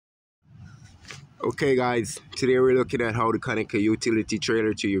Okay guys, today we're looking at how to connect a utility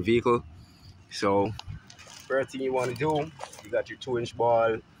trailer to your vehicle. So first thing you want to do, you got your 2-inch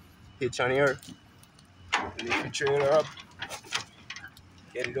ball hitch on here. Lift your trailer up,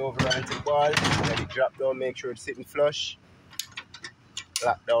 get it over onto the ball, let it drop down, make sure it's sitting flush.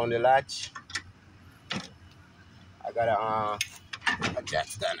 Lock down the latch. I got a jack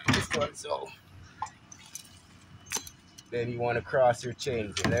stand on this one, so then you want to cross your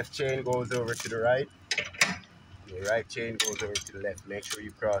chains. The left chain goes over to the right. The right chain goes over to the left. Make sure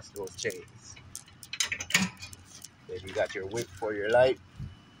you cross those chains. Then you got your wick for your light.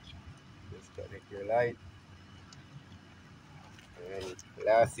 Just connect your light. And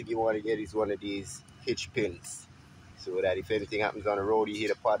last thing you want to get is one of these hitch pins, so that if anything happens on the road, you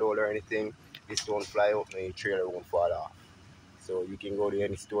hit a pothole or anything, this won't fly out and your trailer won't fall off. So you can go to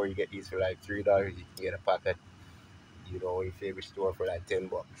any store, you get these for like $3. You can get a packet, your favorite store for like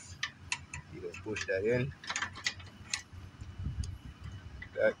 $10. You just push that in.